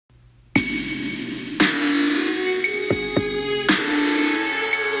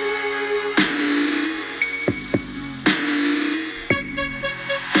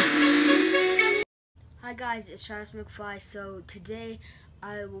guys, it's Travis McFly. So today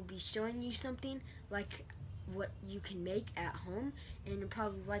I will be showing you something like what you can make at home, and you're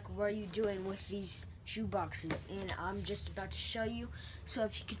probably like, what are you doing with these shoe boxes? And I'm just about to show you. So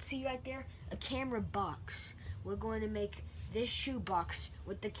if you can see right there, a camera box. We're going to make this shoe box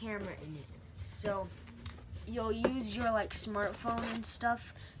with the camera in it. So you'll use your like smartphone and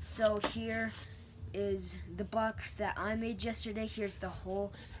stuff. So here is the box that I made yesterday. Here's the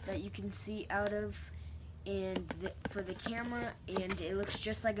hole that you can see out of for the camera, and it looks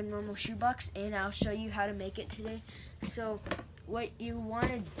just like a normal shoebox, and I'll show you how to make it today. So what you want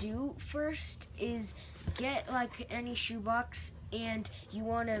to do first is get like any shoebox, and you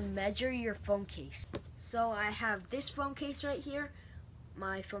want to measure your phone case. So I have this phone case right here,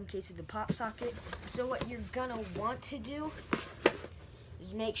 my phone case with the pop socket. So what you're gonna want to do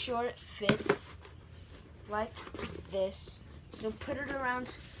is make sure it fits like this. So put it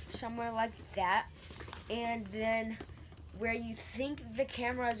around somewhere like that, and then where you think the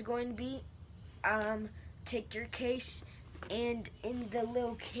camera is going to be, take your case, and in the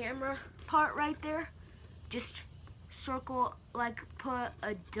little camera part right there, just circle, like put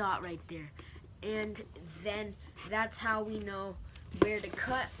a dot right there, and then that's how we know where to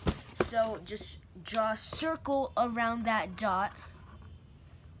cut. So just draw a circle around that dot.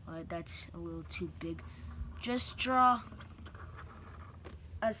 That's a little too big. Just draw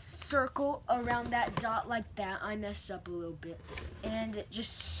a circle around that dot like that. I messed up a little bit. And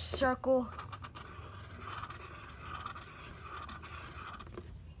just circle.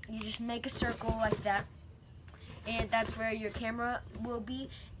 You just make a circle like that. And that's where your camera will be.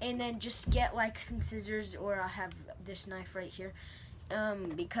 And then just get like some scissors, or I have this knife right here.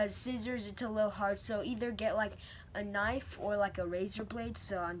 Because scissors, it's a little hard. So either get like a knife or like a razor blade.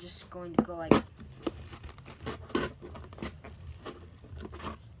 So I'm just going to go like,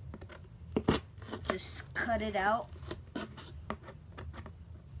 just cut it out.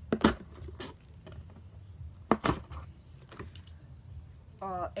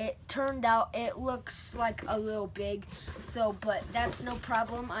 It turned out, it looks like a little big, so, but that's no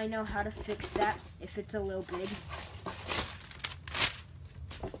problem. I know how to fix that if it's a little big.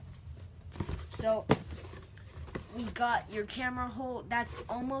 So we got your camera hole. That's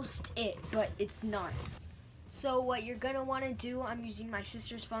almost it, but it's not. So what you're gonna want to do, I'm using my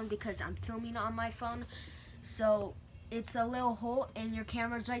sister's phone because I'm filming on my phone. So it's a little hole and your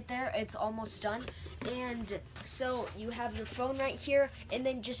camera's right there. It's almost done. And so you have your phone right here, and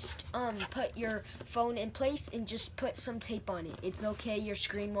then just put your phone in place and just put some tape on it. It's okay, your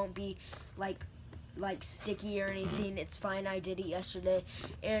screen won't be like sticky or anything. It's fine, I did it yesterday.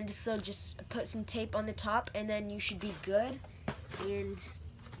 And so just put some tape on the top, and then you should be good. And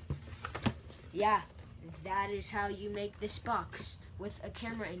yeah, that is how you make this box with a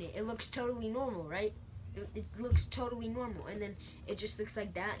camera in it. It looks totally normal, right? It looks totally normal, and then it just looks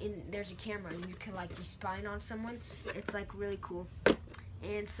like that, and there's a camera, and you can like be spying on someone. It's like really cool.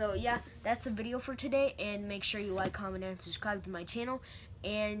 And so yeah, that's the video for today, and make sure you like, comment, and subscribe to my channel,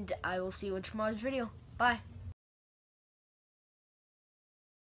 and I will see you in tomorrow's video. Bye.